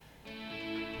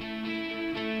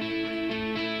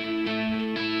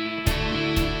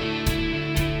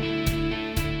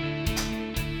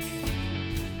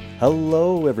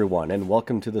Hello, everyone, and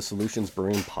welcome to the Solutions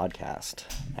Brewing Podcast.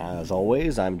 As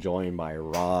always, I'm joined by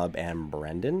Rob and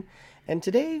Brendan, and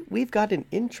today we've got an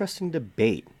interesting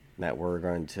debate that we're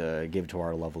going to give to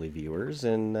our lovely viewers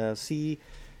and see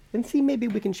maybe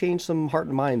we can change some heart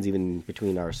and minds even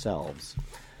between ourselves.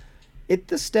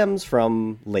 This stems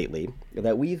from lately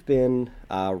that we've been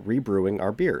rebrewing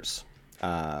our beers.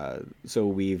 So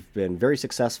we've been very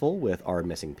successful with our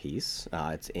missing piece.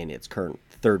 It's in its current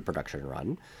third production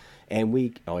run. And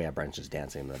Brent's just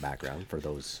dancing in the background for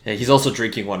those. Yeah, he's also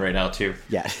drinking one right now too.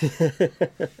 Yeah.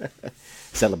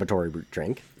 Celebratory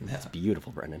drink. That's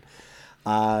beautiful, Brendan.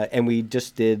 And we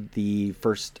just did the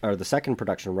second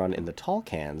production run in the tall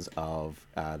cans of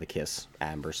the Kiss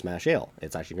Amber Smash Ale.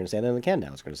 It's actually going to say that in the can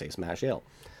now. It's going to say Smash Ale.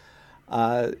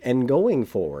 And going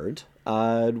forward,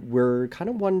 we're kind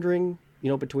of wondering,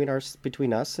 between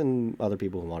us and other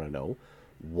people who want to know,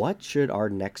 what should our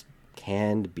next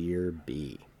canned beer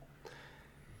be?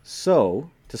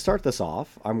 So, to start this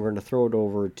off, I'm going to throw it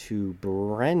over to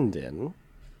Brendan.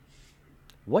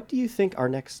 What do you think our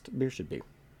next beer should be?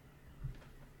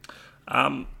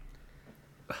 Are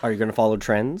you going to follow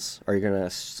trends? Are you going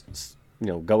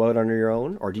to, go out on your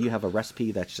own? Or do you have a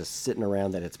recipe that's just sitting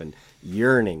around that it's been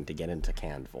yearning to get into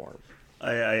canned form?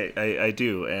 I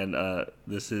do, and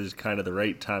this is kind of the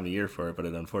right time of year for it, but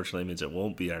it unfortunately means it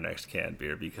won't be our next canned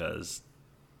beer because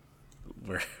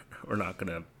we're not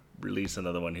going to release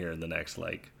another one here in the next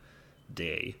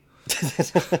day.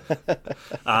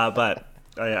 But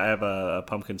I have a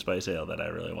pumpkin spice ale that I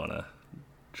really want to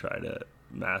try to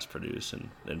mass produce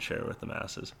and share with the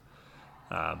masses.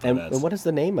 And what is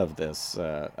the name of this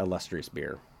illustrious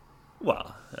beer?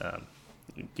 Well,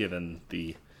 given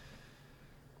the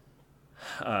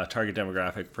target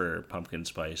demographic for pumpkin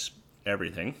spice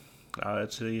everything,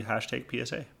 it's the hashtag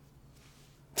PSA.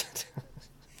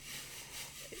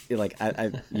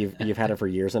 You've had it for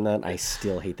years and that I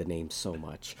still hate the name so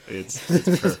much. It's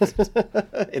perfect.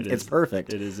 It's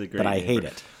perfect. It is a great but I name hate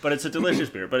it. But it's a delicious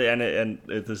beer. But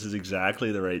this is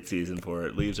exactly the right season for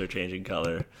it. Leaves are changing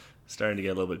color, starting to get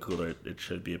a little bit cooler. It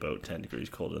should be about 10 degrees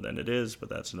colder than it is, but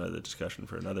that's another discussion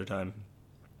for another time.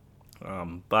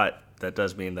 But that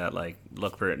does mean that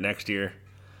look for it next year.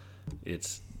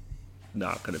 It's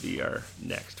not going to be our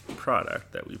next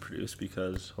product that we produce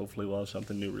because hopefully we'll have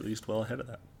something new released well ahead of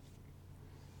that.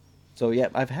 So yeah,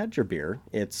 I've had your beer.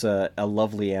 It's a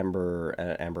lovely amber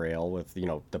ale with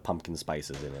the pumpkin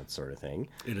spices in it, sort of thing.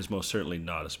 It is most certainly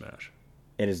not a smash.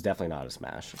 It is definitely not a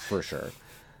smash, for sure.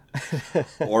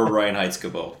 Or Ryan Heights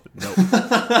Cabot. Nope.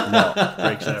 No,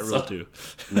 breaks that rule too.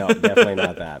 No, definitely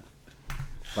not that.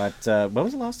 But when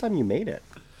was the last time you made it?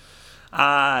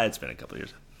 It's been a couple of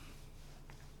years.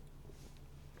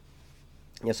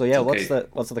 Yeah. So yeah, okay.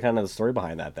 what's the kind of the story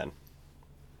behind that then?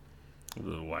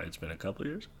 Why it's been a couple of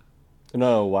years?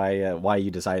 No, why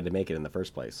you decided to make it in the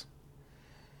first place?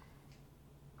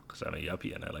 Because I'm a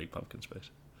yuppie and I like pumpkin spice.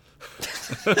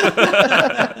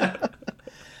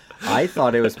 I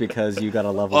thought it was because you got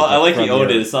a level. Well, I like you owned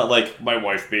it. It's not like my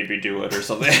wife made me do it or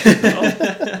something.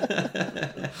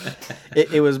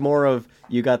 It was more of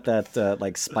you got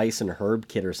that spice and herb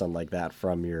kit or something like that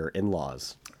from your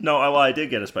in-laws. No, I did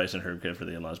get a spice and herb kit for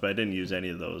the in-laws, but I didn't use any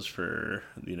of those for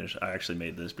the initial. I actually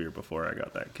made this beer before I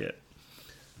got that kit.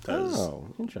 Oh,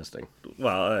 interesting.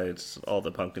 Well, it's all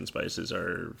the pumpkin spices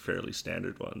are fairly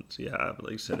standard ones. You have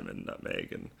cinnamon,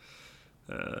 nutmeg, and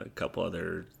a couple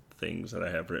other things that I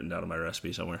have written down in my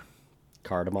recipe somewhere.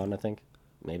 Cardamom, I think,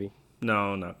 maybe.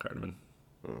 No, not cardamom.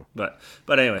 But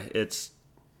anyway, it's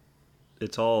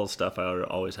all stuff I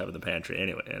always have in the pantry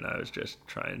anyway, and I was just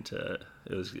trying to.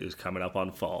 It was coming up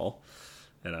on fall,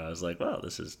 and I was like, well,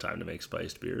 this is time to make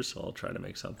spiced beers, so I'll try to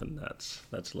make something that's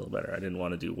a little better. I didn't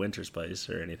want to do winter spice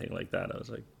or anything like that. I was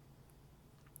like,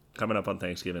 coming up on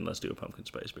Thanksgiving, let's do a pumpkin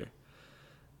spice beer.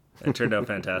 And it turned out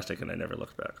fantastic, and I never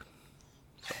looked back.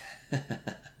 So.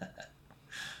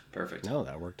 Perfect. No,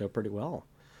 that worked out pretty well.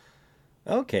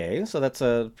 Okay, so that's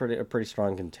a pretty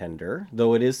strong contender,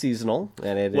 though it is seasonal,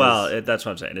 and it is... that's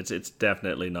what I'm saying. It's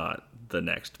definitely not the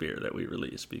next beer that we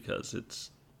release because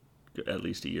it's at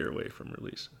least a year away from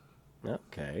release.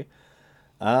 Okay.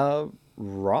 Rob,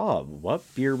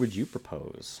 what beer would you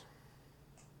propose?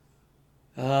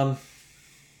 You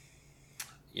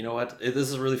know what? This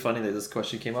is really funny that this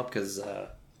question came up because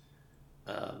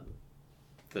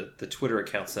the Twitter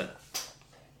accounts that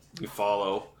we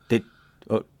follow...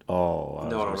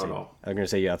 No. I'm going to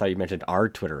say, I thought you mentioned our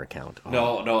Twitter account.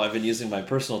 Oh. No, I've been using my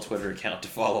personal Twitter account to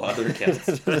follow other accounts.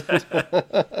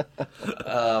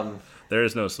 There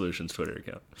is no Solutions Twitter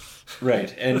account.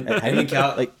 Right. And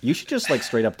you should just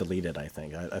straight up delete it, I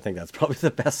think. I think that's probably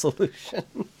the best solution.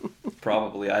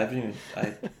 Probably. I haven't even.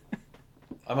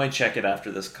 I might check it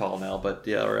after this call now, but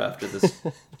yeah, or after this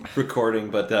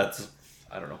recording. But that's,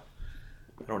 I don't know.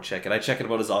 I don't check it. I check it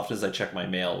about as often as I check my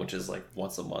mail, which is like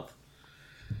once a month.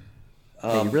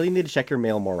 Yeah, you really need to check your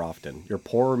mail more often. Your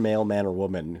poor mailman or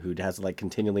woman who has to like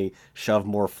continually shove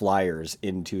more flyers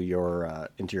into your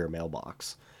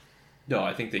mailbox. No,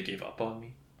 I think they gave up on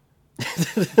me.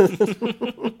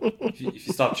 If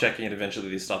you stop checking it, eventually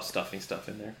they stop stuffing stuff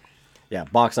in there. Yeah,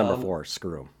 box number 4.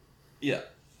 Screw them. Yeah.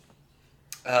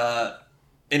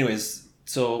 Anyways,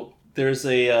 so there's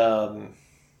a I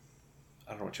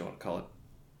don't know what you want to call it.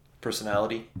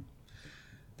 Personality.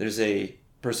 There's a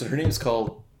person. Her name's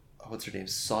called. What's her name?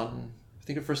 I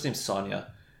think her first name's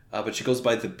Sonia, but she goes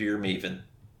by the Beer Maven.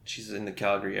 She's in the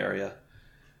Calgary area,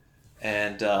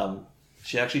 and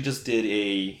she actually just did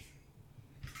a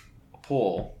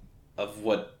poll of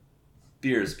what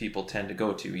beers people tend to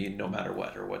go to, no matter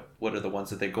what, or what are the ones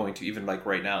that they're going to, even like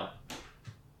right now.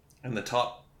 And the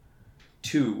top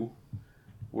 2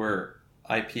 were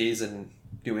IPAs and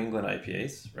New England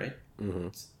IPAs, right? Mm-hmm.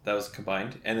 That was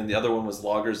combined, and then the other one was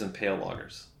lagers and pale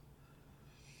lagers.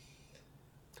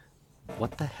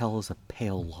 What the hell is a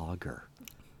pale lager?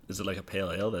 Is it like a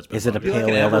pale ale that's been Is it a lagered?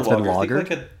 pale ale that's been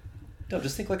lagered?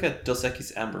 Just think like a Dos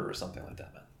Equis Amber or something like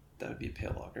that, man. That would be a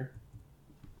pale lager.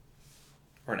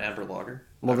 Or an amber lager.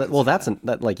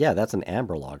 That's an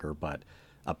amber lager, but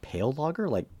a pale lager,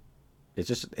 like it's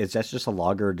just a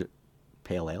lagered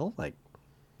pale ale, like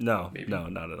No, maybe. No,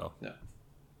 not at all. No.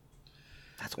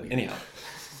 That's weird. Anyhow,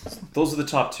 those are the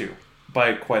top 2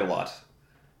 by quite a lot.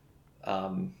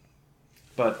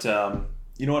 But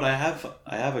you know what? I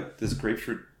have this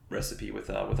grapefruit recipe with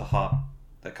a hop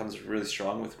that comes really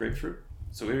strong with grapefruit.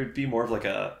 So it would be more of like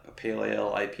a pale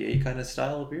ale IPA kind of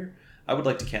style of beer. I would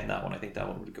like to can that one. I think that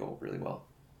one would go really well.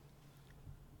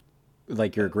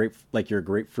 Like your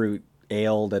grapefruit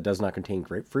ale that does not contain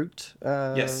grapefruit.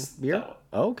 Yes, beer. that one.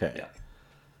 Okay. Yeah.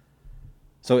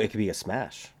 So it could be a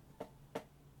smash.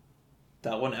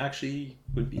 That one actually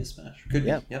would be a smash. Could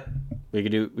Yeah. be. Yep. We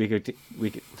could.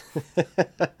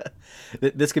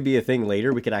 This could be a thing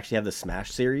later. We could actually have the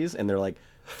Smash series, and they're like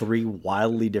 3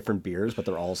 wildly different beers, but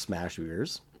they're all Smash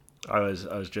beers. I was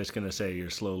just gonna say you're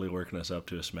slowly working us up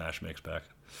to a Smash mix pack.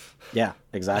 Yeah,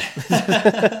 exactly.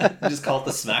 Just call it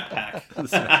the Smack Pack.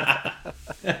 Smack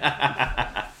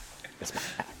Pack.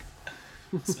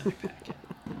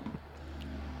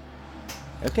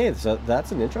 Okay, so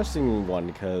that's an interesting one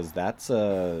because that's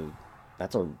a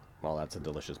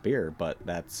delicious beer, but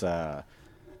that's that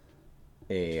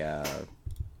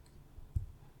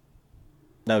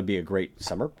would be a great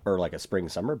summer or like a spring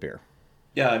summer beer.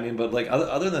 Yeah, I mean, but like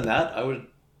other than that, I would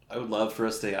love for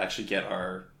us to actually get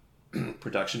our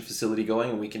production facility going,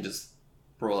 and we can just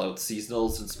roll out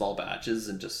seasonals in small batches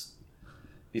and just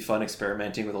be fun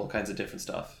experimenting with all kinds of different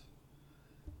stuff.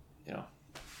 You know,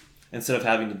 instead of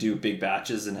having to do big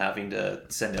batches and having to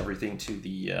send everything to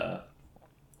the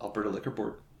Alberta Liquor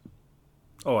Board.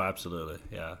 Oh, absolutely,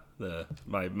 yeah.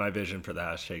 My vision for the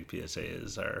hashtag PSA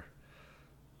is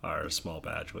our small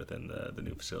batch within the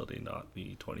new facility, not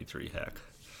the 23 heck.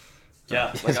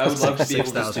 Yeah, like I would love to be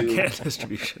able to just 6,000 do can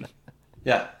distribution.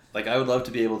 Yeah, like I would love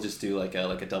to be able to just do like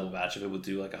a double batch of it. Would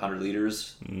do like 100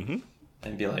 liters, and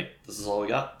be like, "This is all we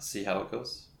got. See how it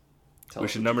goes." We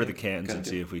should number the cans and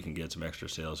see if we can get some extra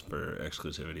sales for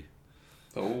exclusivity.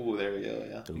 Oh, there we go.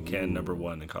 Yeah. And can number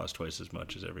 1 and cost twice as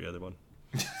much as every other one.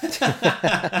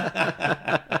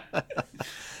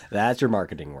 That's your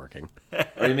marketing working.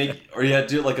 Or you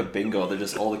do it like a bingo. They're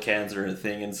just all the cans are in a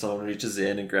thing, and someone reaches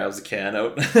in and grabs a can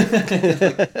out.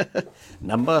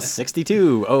 Number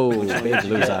 62. Oh, big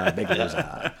loser, big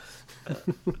loser.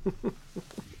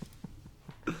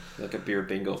 Like a beer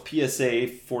bingo. PSA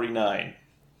 49.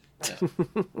 Yeah.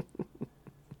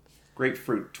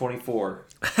 Grapefruit 24.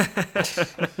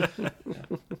 Yeah.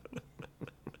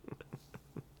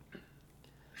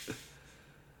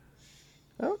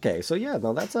 Okay, so yeah,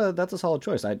 no, that's a solid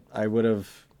choice. I would have,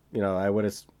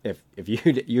 if you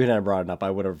hadn't brought it up,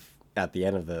 I would have at the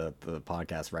end of the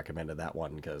podcast recommended that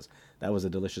one because that was a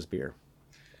delicious beer.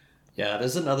 Yeah,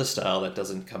 there's another style that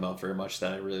doesn't come out very much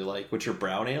that I really like, which are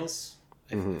brown ales.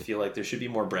 I feel like there should be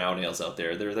more brown ales out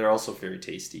there. They're also very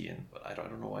tasty, but I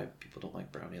don't know why people don't like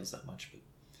brown ales that much. But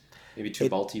maybe too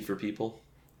malty for people.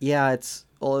 Yeah, it's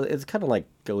kind of like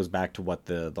goes back to what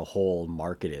the whole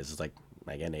market is. It's like,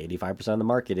 again, 85% of the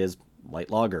market is light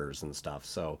lagers and stuff.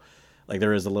 So like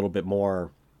there is a little bit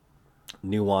more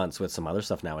nuance with some other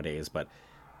stuff nowadays, but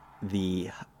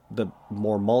the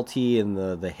more malty and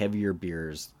the heavier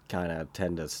beers kind of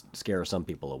tend to scare some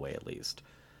people away, at least.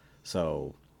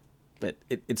 So but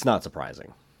it's not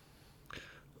surprising.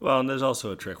 Well, and there's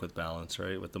also a trick with balance,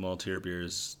 right? With the maltier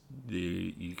beers,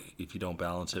 if you don't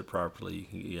balance it properly,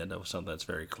 you end up with something that's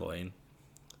very cloying.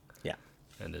 Yeah.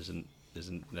 And isn't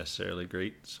necessarily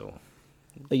great. So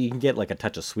You can get like a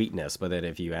touch of sweetness, but then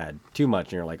if you add too much,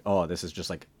 and you're like, oh, this is just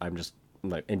like I'm just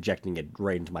like injecting it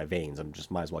right into my veins. I'm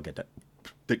just might as well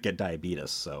get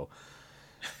diabetes. So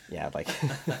yeah, like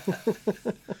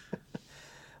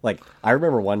like I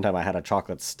remember one time I had a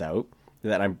chocolate stout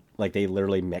that I'm like they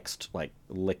literally mixed like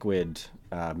liquid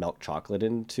milk chocolate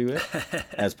into it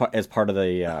as part of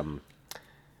the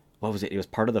what was it? It was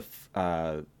part of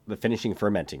the finishing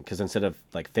fermenting, because instead of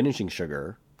like finishing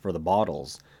sugar for the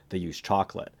bottles, they used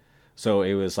chocolate. So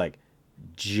it was like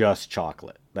just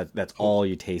chocolate. That's all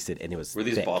you tasted, and it was Were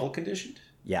these thick. bottle conditioned?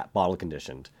 Yeah, bottle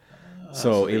conditioned.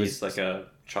 So it they was used like a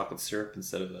chocolate syrup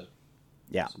instead of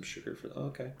yeah. some sugar for. Oh,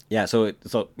 okay. Yeah, so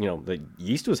the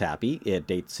yeast was happy.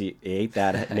 It ate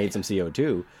that, it made some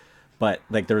CO2, but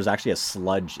like there was actually a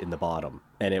sludge in the bottom,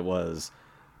 and it was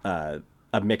a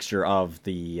mixture of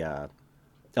the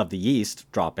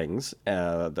yeast droppings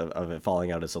of it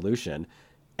falling out of solution,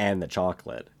 and the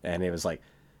chocolate, and it was like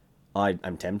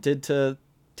I'm tempted to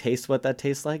taste what that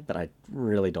tastes like, but I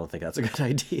really don't think that's a good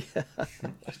idea.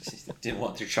 Didn't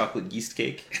want your chocolate yeast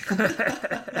cake.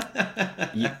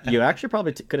 You actually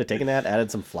probably could have taken that, added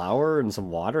some flour and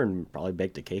some water, and probably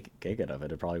baked a cake out of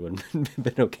it. It probably wouldn't have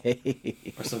been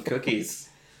okay. Or some cookies.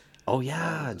 Oh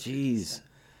yeah, jeez.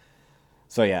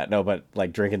 So yeah, no, but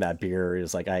like drinking that beer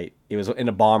is like it was in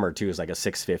a bomber too. It was like a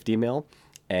 650 ml,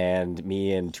 and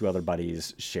me and two other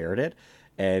buddies shared it,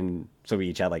 and so we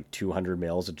each had like 200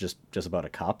 mils of just about a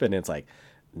cup, and it's like,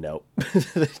 nope,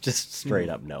 just straight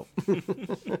up nope.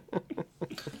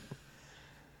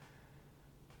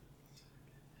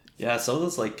 Yeah, some of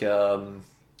those like the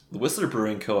Whistler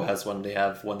Brewing Co. has one. They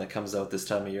have one that comes out this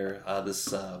time of year.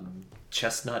 This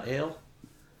chestnut ale.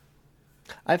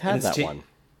 I've had And it's that one.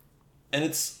 And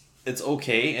it's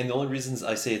okay. And the only reasons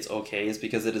I say it's okay is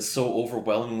because it is so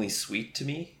overwhelmingly sweet to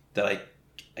me that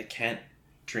I can't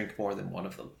drink more than one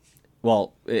of them.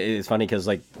 Well, it's funny because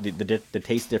like the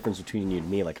taste difference between you and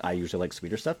me, like I usually like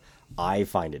sweeter stuff. I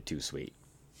find it too sweet.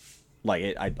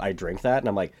 Like I drink that and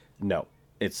I'm like, no,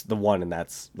 it's the one, and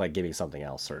that's like give me something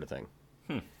else, sort of thing.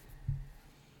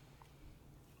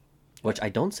 Which I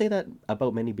don't say that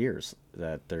about many beers,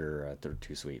 that they're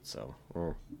too sweet. So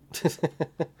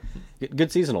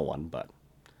good seasonal one, but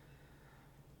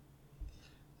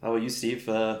How about you, Steve?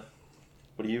 What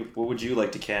would you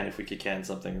like to can if we could can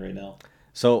something right now?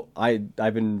 so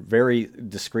I've been very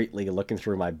discreetly looking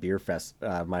through my beer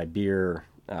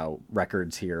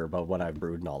records here about what I've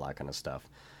brewed and all that kind of stuff,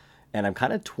 and I'm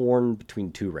kind of torn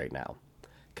between two right now,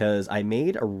 because I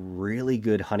made a really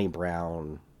good honey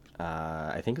brown.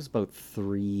 I think it was about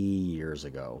 3 years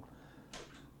ago.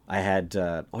 I had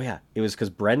it was because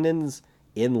Brendan's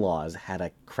in-laws had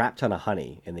a crap ton of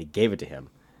honey and they gave it to him,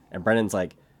 and Brendan's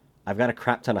like, I've got a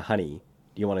crap ton of honey,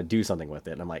 do you want to do something with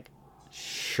it? And I'm like,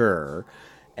 sure.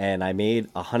 And I made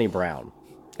a honey brown,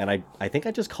 and I think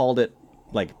I just called it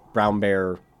like Brown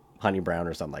Bear Honey Brown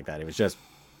or something like that. It was just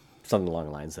something along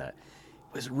the lines of that.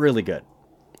 It was really good.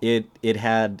 It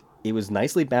was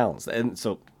nicely balanced, and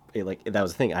so that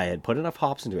was the thing. I had put enough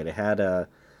hops into it. It had a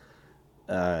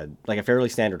fairly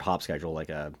standard hop schedule, like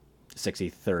a 60,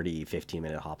 30,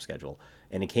 15-minute hop schedule,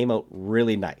 and it came out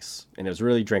really nice, and it was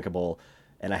really drinkable.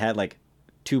 And I had like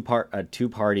two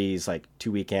parties, like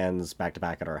 2 weekends back to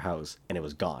back at our house, and it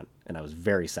was gone, and I was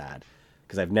very sad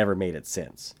because I've never made it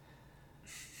since.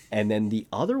 And then the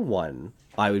other one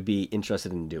I would be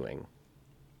interested in doing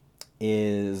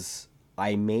is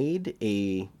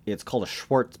it's called a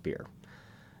Schwarzbier.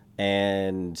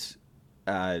 And so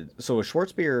a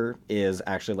Schwarzbier is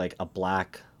actually like a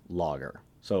black lager.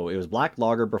 So it was black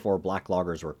lager before black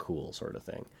lagers were cool, sort of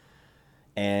thing.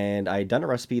 And I'd done a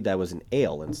recipe that was an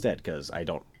ale instead, because I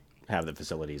don't have the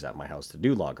facilities at my house to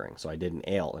do lagering. So I did an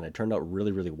ale, and it turned out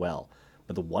really, really well.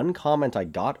 But the one comment I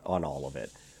got on all of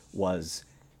it was,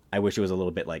 I wish it was a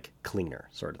little bit like cleaner,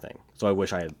 sort of thing. So I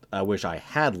wish I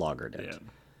had lagered it. Yeah.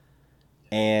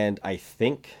 And I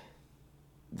think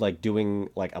like doing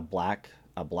like a black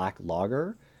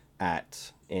lager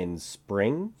in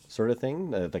spring, sort of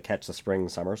thing, the catch the spring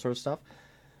summer sort of stuff,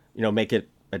 make it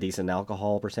a decent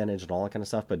alcohol percentage and all that kind of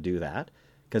stuff, but do that,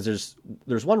 because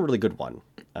there's one really good one,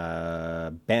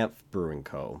 Banff Brewing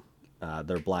Co.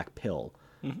 Their Black Pill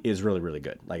is really, really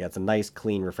good. Like, it's a nice,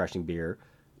 clean, refreshing beer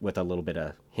with a little bit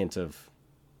of hint of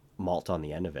malt on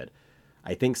the end of it.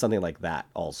 I think something like that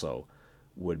also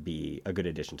would be a good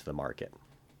addition to the market.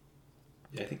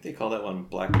 Yeah, I think they call that one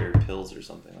Blackberry Pills or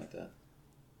something like that.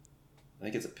 I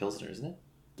think it's a Pilsner, isn't it?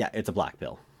 Yeah, it's a black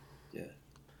pill. Yeah.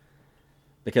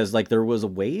 because like there was a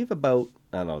wave about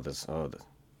I don't know this.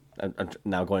 I'm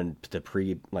now going to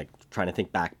trying to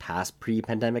think back past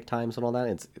pre-pandemic times and all that.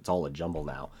 It's all a jumble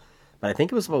now, but I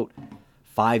think it was about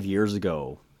 5 years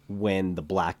ago when the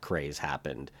black craze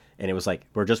happened, and it was like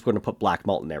we're just going to put black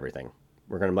malt in everything.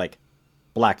 We're going to like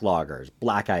black lagers,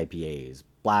 black IPAs,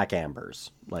 black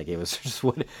ambers. Like it was just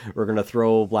what we're going to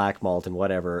throw black malt and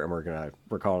whatever, and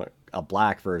we're calling it a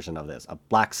black version of this, a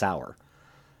black sour.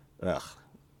 Ugh,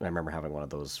 I remember having one of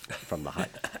those from the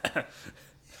hut.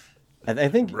 I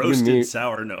think roasted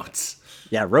sour notes.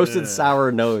 Yeah, roasted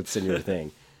sour notes in your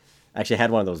thing. Actually, I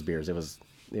had one of those beers. It was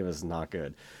not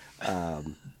good. I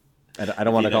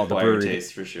don't want to call it the brewery.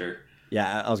 Taste for sure.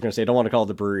 Yeah, I was gonna say I don't want to call it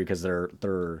the brewery because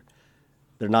they're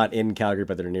not in Calgary,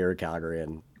 but they're near Calgary,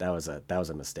 and that was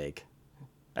a mistake.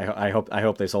 I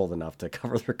hope they sold enough to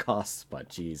cover their costs, but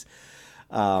geez.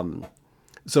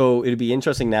 So it'd be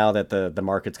interesting now that the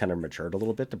market's kind of matured a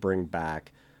little bit to bring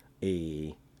back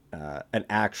an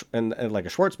actual and like a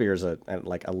Schwarzbier is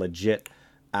like a legit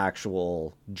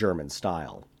actual German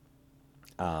style.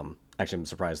 Actually, I'm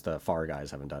surprised the Far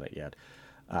guys haven't done it yet.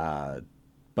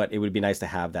 But it would be nice to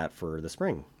have that for the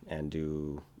spring and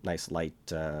do nice light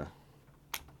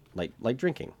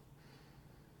drinking.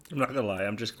 I'm not gonna lie,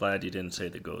 I'm just glad you didn't say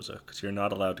the Goza, because you're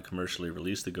not allowed to commercially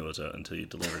release the Goza until you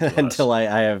deliver to us. Until I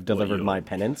have delivered my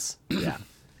penance. Yeah,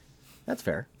 that's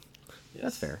fair. Yes.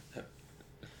 That's fair.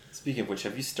 Speaking of which,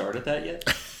 have you started that yet?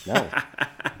 No.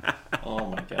 Oh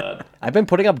my god. I've been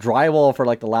putting up drywall for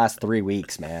like the last 3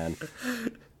 weeks, man.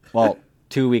 Well,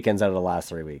 2 weekends out of the last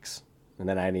 3 weeks. And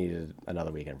then I needed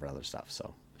another weekend for other stuff,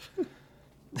 so.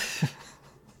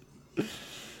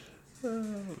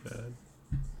 Oh, man.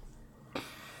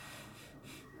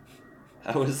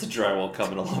 How is the drywall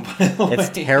coming along, by the way? It's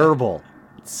terrible.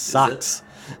 It sucks.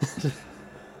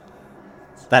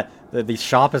 The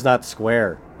shop is not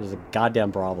square. There's a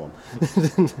goddamn problem.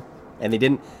 And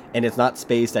it's not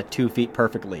spaced at 2 feet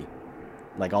perfectly.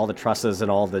 Like all the trusses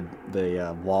and all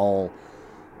the wall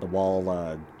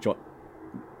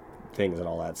things and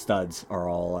all that studs are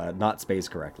all not spaced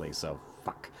correctly. So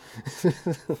fuck.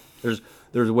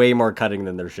 There's way more cutting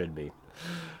than there should be.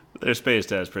 They're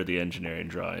spaced as per the engineering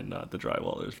drawing, not the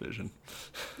drywaller's vision.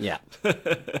 Yeah.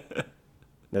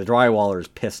 The drywaller's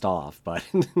pissed off, but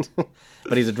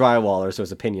he's a drywaller, so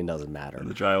his opinion doesn't matter. And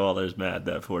the drywaller's mad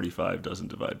that 45 doesn't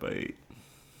divide by 8.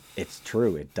 It's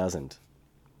true, it doesn't.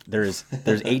 There's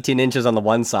 18 inches on the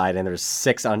one side and there's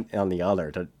 6 on the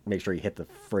other to make sure you hit the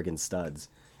friggin' studs.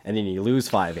 And then you lose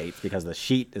 5/8 because the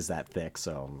sheet is that thick,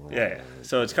 so... Yeah.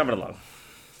 So it's coming along.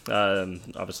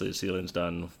 Obviously the ceiling's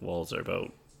done. Walls are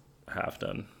about half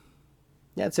done.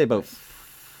 Yeah, I'd say about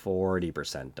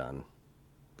 40% done,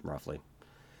 roughly.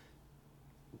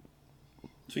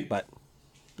 Sweet. But,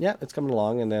 yeah, it's coming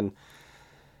along, and then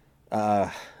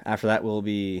after that we'll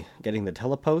be getting the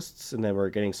teleposts, and then we're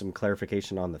getting some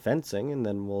clarification on the fencing, and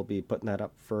then we'll be putting that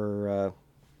up for,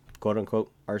 quote-unquote,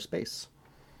 our space,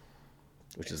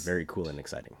 which is very cool and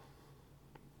exciting.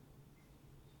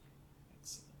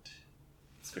 Excellent.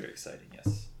 It's very exciting,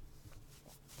 yes.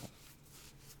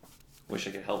 Wish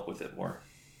I could help with it more.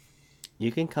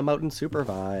 You can come out and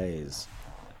supervise.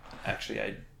 Actually,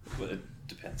 it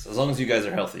depends. As long as you guys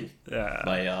are healthy. Yeah.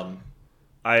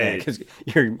 My because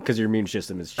your immune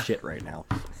system is shit right now.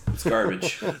 it's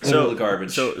garbage. So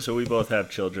garbage. So we both have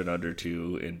children under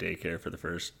 2 in daycare for the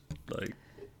first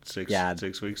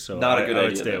 6 weeks. So Not a good I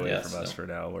would idea, stay then, away yes, from us no. for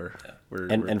now. We're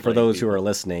And for those who are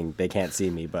listening, they can't see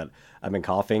me, but I've been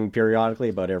coughing periodically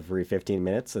about every 15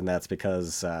 minutes, and that's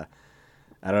because I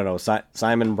don't know.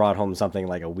 Simon brought home something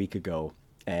like a week ago,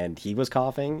 and he was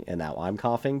coughing, and now I'm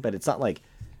coughing, but it's not like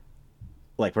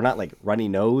we're not like runny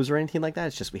nose or anything like that.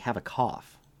 It's just we have a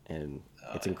cough, and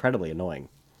it's incredibly annoying.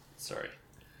 Sorry,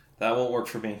 that won't work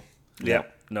for me. Yeah,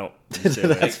 no.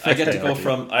 I get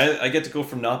to go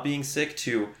from not being sick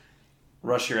to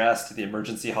rush your ass to the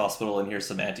emergency hospital and here's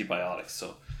some antibiotics.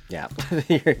 So Yeah,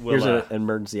 here's an uh,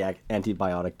 emergency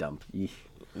antibiotic dump.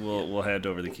 We'll hand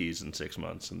over the keys in 6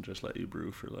 months and just let you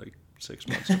brew for 6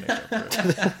 months to make up for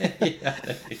it. yeah,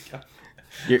 there you go.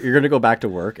 You're gonna go back to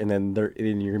work, and then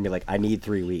you're gonna be like, "I need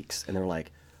 3 weeks," and they're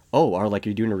like, "Oh, are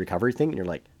you're doing a recovery thing?" And you're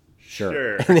like,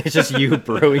 "Sure." And it's just you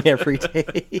brewing every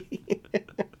day.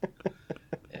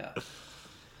 Yeah.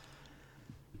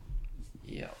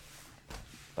 Yeah.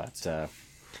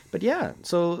 But yeah,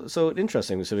 so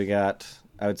interesting. So we got,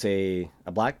 I would say,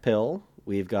 a black pill.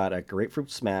 We've got a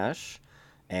grapefruit smash,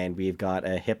 and we've got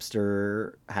a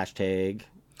hipster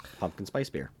 # pumpkin spice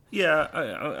beer. Yeah,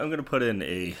 I'm going to put in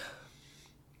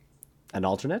An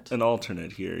alternate? an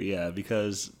alternate here, yeah,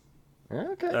 because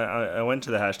Okay. I went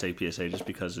to the hashtag PSA just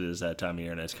because it is that time of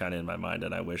year and it's kind of in my mind,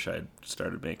 and I wish I'd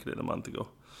started making it a month ago.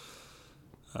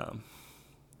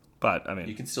 But I mean,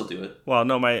 You can still do it. well,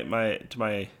 no, in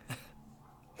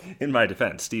my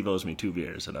defense, Steve owes me 2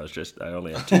 beers, and I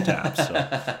only had 2 taps, so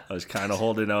I was kind of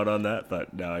holding out on that.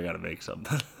 But now I got to make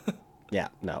something. Yeah.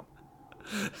 No.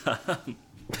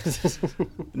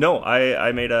 No,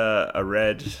 I made a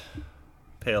red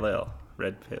pale ale,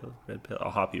 a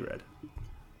hoppy red,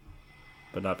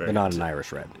 but not very. But not good. an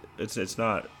Irish red. It's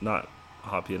not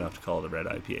hoppy enough to call it a red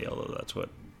IPA, although that's what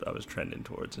I was trending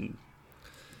towards,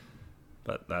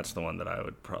 but that's the one that I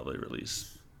would probably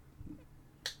release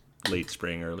late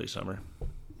spring, early summer.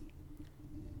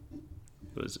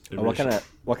 What kind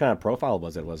of profile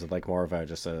was it? Was it like more of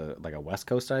a West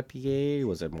Coast IPA?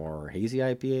 Was it more hazy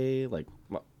IPA? Like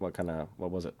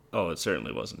what was it? Oh, it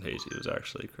certainly wasn't hazy. It was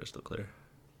actually crystal clear.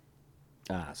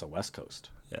 So West Coast.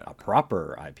 Yeah. A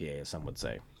proper IPA, as some would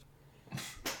say.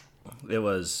 It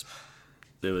was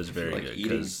very Like good eating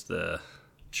because the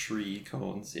tree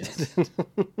cones, yes.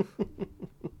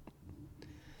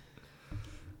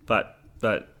 but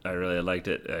I really liked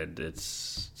it, and it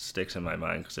sticks in my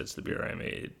mind because it's the beer I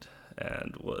made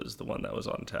and was the one that was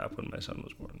on tap when my son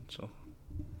was born. So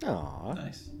Aw.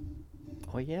 Nice.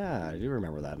 Oh yeah, I do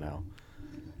remember that now.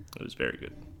 it was very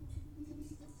good.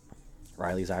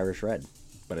 Riley's Irish Red,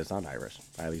 but it's not Irish.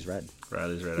 Riley's Red.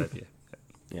 Riley's Red IPA.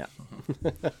 Yeah.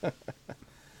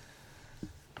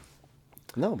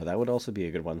 No, but that would also be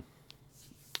a good one.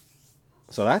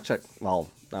 So well,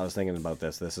 I was thinking about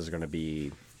this. This is going to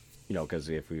be, because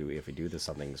if we do this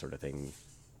something sort of thing,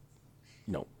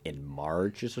 in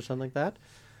March or something like that,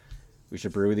 we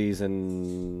should brew these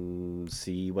and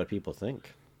see what people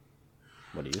think.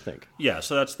 What do you think? Yeah,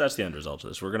 so that's the end result of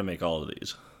this. We're going to make all of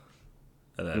these.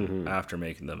 And then after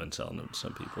making them and selling them to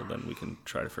some people, then we can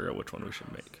try to figure out which one we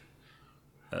should make.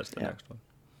 That's the next one.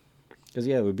 Because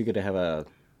it would be good to have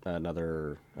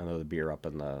another beer up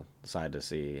on the side to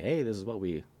see, hey, this is what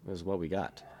we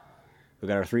got. We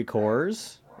got our 3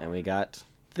 cores, and we got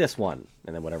this one,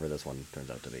 and then whatever this one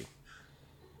turns out to be.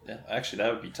 Yeah, actually,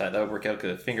 that would be tight. That would work out.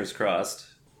 Cause fingers crossed.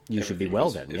 You should be well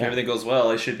then. If yeah. everything goes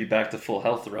well, I should be back to full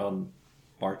health around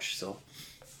March. So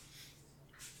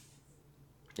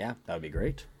Yeah, that would be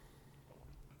great.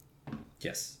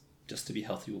 yes, just to be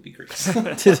healthy will be great.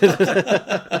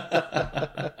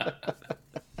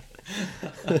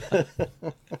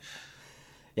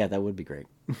 Yeah, that would be great.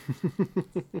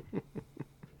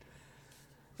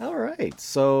 All right.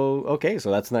 So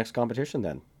that's the next competition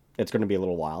then. It's going to be a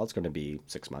little while. It's going to be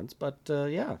 6 months, but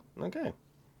yeah, okay.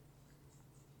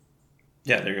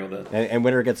 Yeah, there you go. And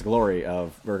winner gets glory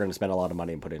of we're going to spend a lot of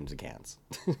money and put it into cans.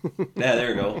 Yeah,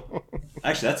 there you go.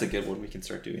 Actually, that's a good one. We can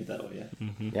start doing it that way. Yeah.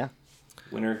 Mm-hmm. Yeah.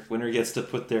 Winner gets to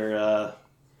put their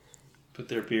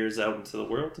beers out into the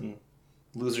world, and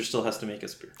loser still has to make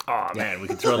us beer. Oh man, we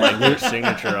could throw like their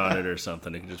signature on it or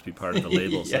something. It can just be part of the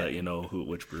label so that you know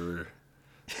which brewer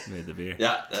made the beer.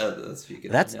 Yeah, that's a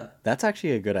good. That's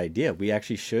actually a good idea. We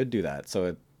actually should do that.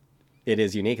 So it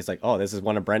is unique. It's like, oh, this is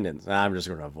one of Brendan's. I'm just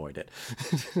going to avoid it.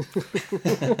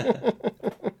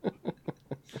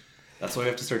 That's why we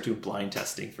have to start doing blind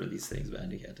testing for these things,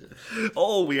 man. You can't do it.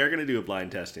 Oh, we are going to do a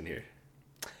blind testing here.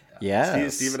 Yeah.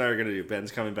 Steve and I are going to do.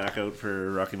 Ben's coming back out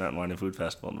for Rocky Mountain Wine and Food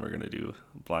Festival, and we're going to do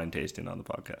blind tasting on the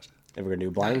podcast. And we're going to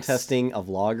do blind testing of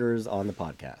lagers on the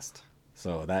podcast.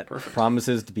 So that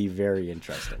promises to be very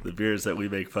interesting. The beers that we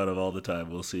make fun of all the time,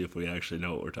 we'll see if we actually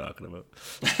know what we're talking about.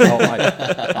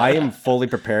 I am fully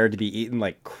prepared to be eating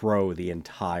like crow the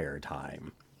entire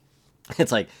time.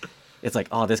 It's like,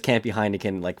 oh, this can't be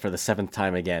Heineken like for the 7th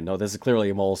time again. No, this is clearly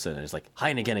a Molson. And it's like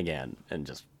Heineken again. And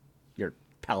just your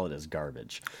palate is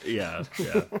garbage. Yeah.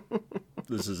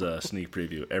 This is a sneak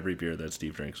preview. Every beer that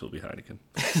Steve drinks will be Heineken.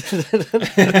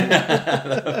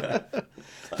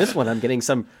 This one, I'm getting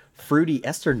some fruity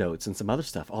ester notes and some other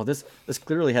stuff. Oh, this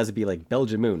clearly has to be like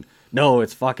Belgian Moon. No,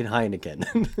 it's fucking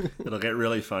Heineken. It'll get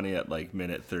really funny at like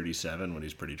minute 37 when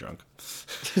he's pretty drunk.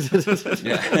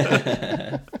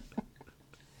 Yeah.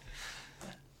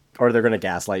 Or they're gonna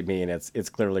gaslight me, and it's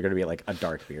clearly gonna be like a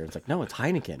dark beer. It's like, no, it's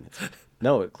Heineken.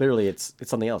 No, clearly it's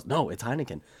something else. No, it's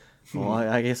Heineken. Well,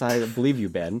 I guess I believe you,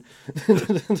 Ben.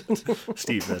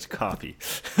 Steve, that's coffee.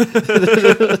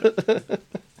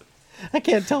 I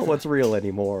can't tell what's real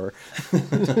anymore.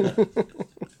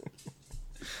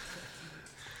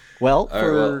 Well,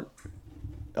 go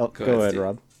go ahead, Steve.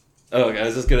 Rob. Oh, okay, I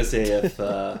was just gonna say if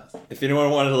anyone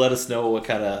wanted to let us know what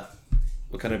kind of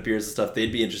beers and stuff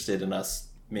they'd be interested in us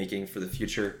making for the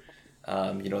future,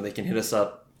 they can hit us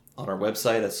up on our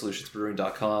website at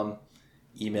solutionsbrewing.com,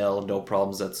 email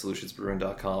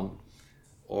noproblems@solutionsbrewing.com,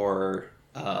 or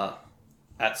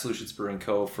at Solutions Brewing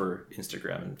Co. for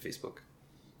Instagram and Facebook.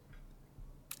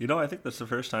 You know, I think that's the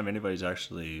first time anybody's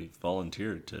actually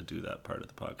volunteered to do that part of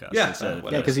the podcast. Yeah, instead of,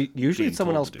 well, Yeah, because usually being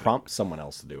someone told else to do it. prompts someone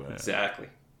else to do it. Exactly.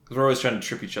 Because we're always trying to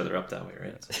trip each other up that way,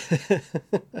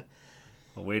 right?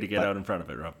 A way to get out in front of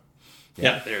it, Rob.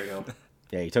 Yeah, there you go.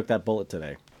 Yeah, you took that bullet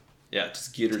today. Yeah,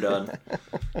 just get her done.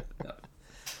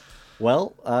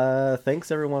 Well,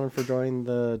 thanks everyone for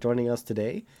joining us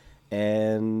today,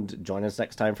 and join us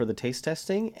next time for the taste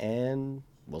testing, and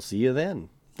we'll see you then.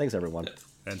 Thanks everyone.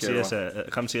 And Get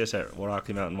come see us at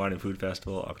Rocky Mountain Wine and Food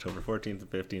Festival, October 14th and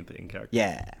 15th in Calgary.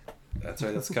 Yeah. That's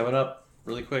right. That's coming up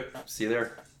really quick. See you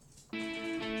there.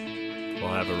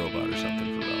 We'll have a robot or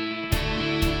something for Rob.